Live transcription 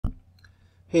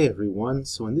Hey everyone,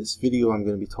 so in this video I'm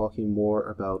going to be talking more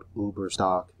about Uber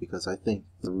stock because I think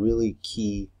it's a really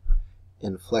key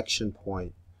inflection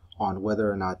point on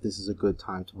whether or not this is a good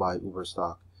time to buy Uber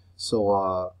stock.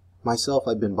 So myself,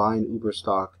 I've been buying Uber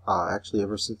stock actually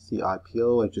ever since the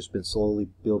IPO. I've just been slowly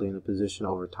building a position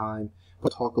over time. I'll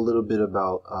talk a little bit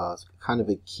about kind of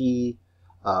a key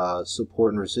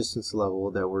support and resistance level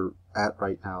that we're at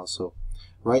right now. So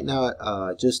right now,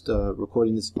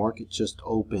 recording this, market just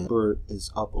opened. Uber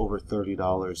is up over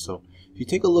 $30. So if you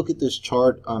take a look at this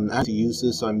chart, to use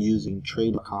this, I'm using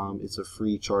trade.com. It's a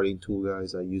free charting tool,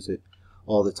 guys. I use it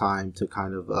all the time to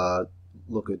kind of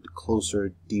look at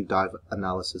closer deep dive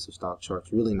analysis of stock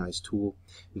charts. Really nice tool.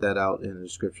 Get that out in the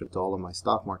description to all of my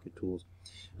stock market tools.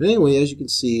 But anyway, as you can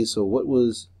see, so what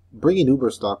was bringing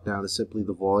Uber stock down is simply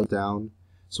the volume down.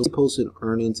 So they posted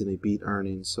earnings and they beat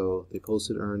earnings. So they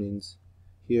posted earnings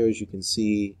here, as you can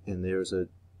see, and there's a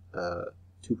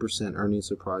 2% earnings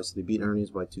surprise. So they beat earnings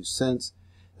by 2 cents.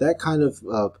 That kind of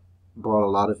brought a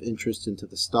lot of interest into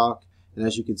the stock, and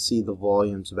as you can see, the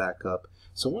volume's back up.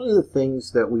 So one of the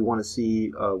things that we want to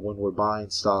see when we're buying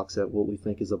stocks at what we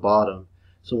think is a bottom.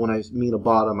 So when I mean a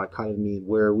bottom, I kind of mean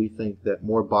where we think that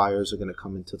more buyers are going to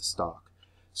come into the stock.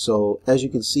 So as you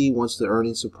can see, once the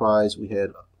earnings surprise, we had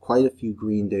quite a few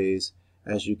green days.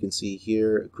 As you can see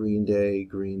here, green day,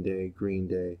 green day, green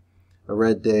day, a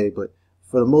red day, but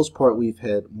for the most part we've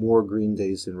had more green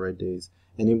days than red days.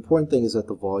 And the important thing is that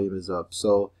the volume is up.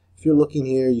 So if you're looking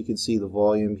here, you can see the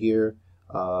volume here,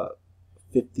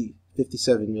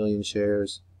 57 million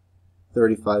shares,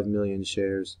 35 million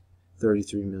shares,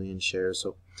 33 million shares.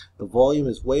 So the volume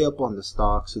is way up on the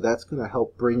stock, so that's going to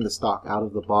help bring the stock out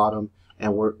of the bottom,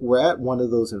 and we're at one of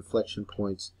those inflection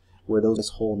points where those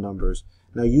whole numbers.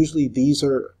 Now usually these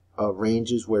are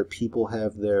ranges where people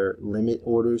have their limit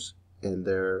orders and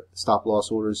their stop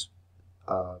loss orders.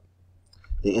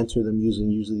 They enter them using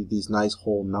usually these nice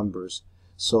whole numbers.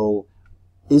 So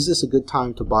is this a good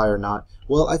time to buy or not?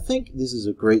 Well, I think this is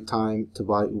a great time to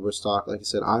buy Uber stock. Like I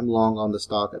said, I'm long on the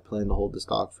stock. I plan to hold the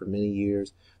stock for many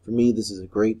years. For me, this is a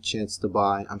great chance to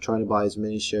buy. I'm trying to buy as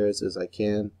many shares as I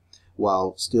can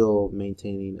while still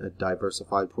maintaining a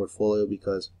diversified portfolio,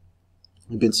 because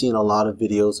I've been seeing a lot of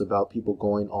videos about people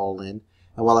going all in.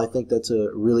 And while I think that's a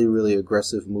really, really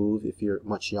aggressive move if you're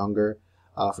much younger,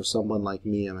 for someone like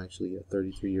me, I'm actually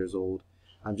 33 years old,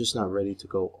 I'm just not ready to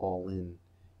go all in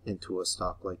into a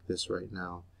stock like this right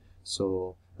now.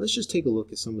 So let's just take a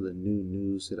look at some of the new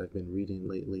news that I've been reading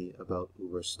lately about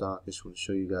Uber stock. I just want to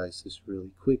show you guys this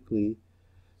really quickly.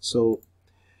 So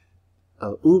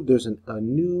there's a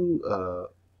new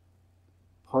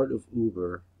part of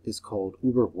Uber. It's called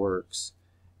Uber Works,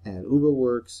 and Uber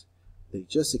Works, they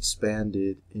just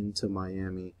expanded into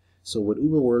Miami. So what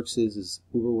Uber Works is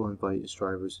Uber will invite its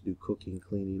drivers to do cooking,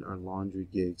 cleaning, or laundry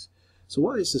gigs. So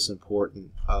why is this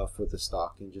important for the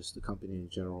stock and just the company in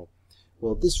general?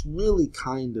 Well, this really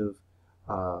kind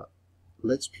of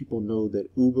lets people know that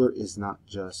Uber is not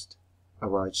just a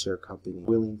rideshare company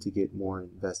willing to get more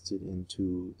invested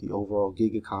into the overall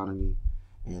gig economy.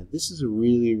 And this is a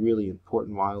really, really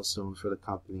important milestone for the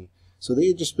company. So they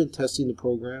had just been testing the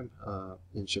program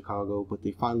in Chicago, but they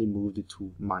finally moved it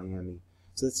to Miami.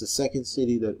 So that's the second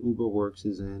city that Uber Works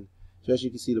is in. So as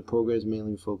you can see, the program is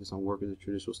mainly focused on workers at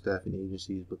traditional staffing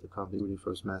agencies, but the company is recruiting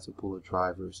for its massive pool of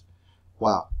drivers.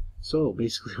 Wow. So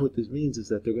basically what this means is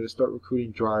that they're going to start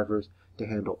recruiting drivers to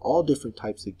handle all different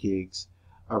types of gigs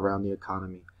around the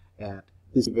economy. And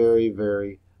this is a very,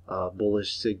 very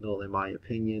bullish signal in my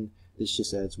opinion. This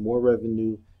just adds more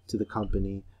revenue to the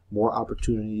company, more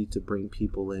opportunity to bring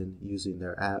people in using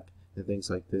their app and things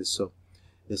like this. So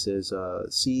it says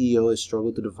CEO has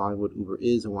struggled to define what Uber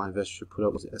is and why investors should put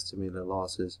up with estimated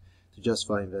losses to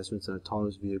justify investments in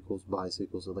autonomous vehicles,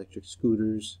 bicycles, electric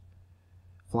scooters,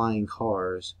 flying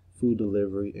cars, food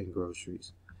delivery, and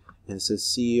groceries. And it says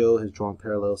CEO has drawn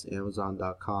parallels to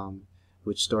Amazon.com,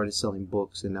 which started selling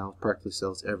books and now practically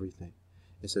sells everything.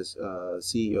 It says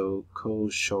CEO Ko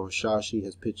Shoshashi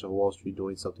has pitched on Wall Street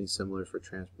doing something similar for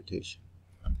transportation.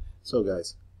 So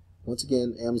guys, once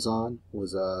again, Amazon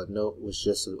was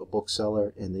just a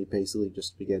bookseller, and they basically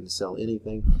just began to sell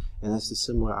anything, and that's the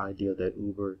similar idea that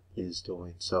Uber is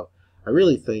doing. So I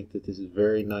really think that this is a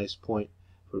very nice point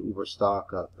for Uber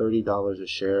stock. $30 a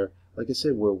share. Like I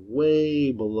said, we're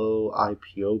way below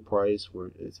IPO price.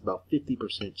 It's about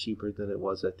 50% cheaper than it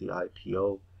was at the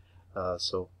IPO.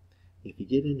 So if you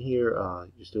get in here,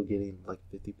 you're still getting like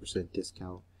 50%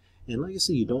 discount. And like I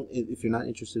said, if you're not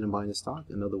interested in buying a stock,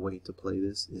 another way to play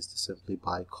this is to simply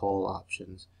buy call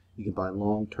options. You can buy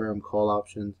long-term call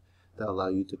options that allow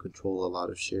you to control a lot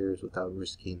of shares without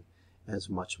risking as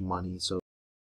much money. So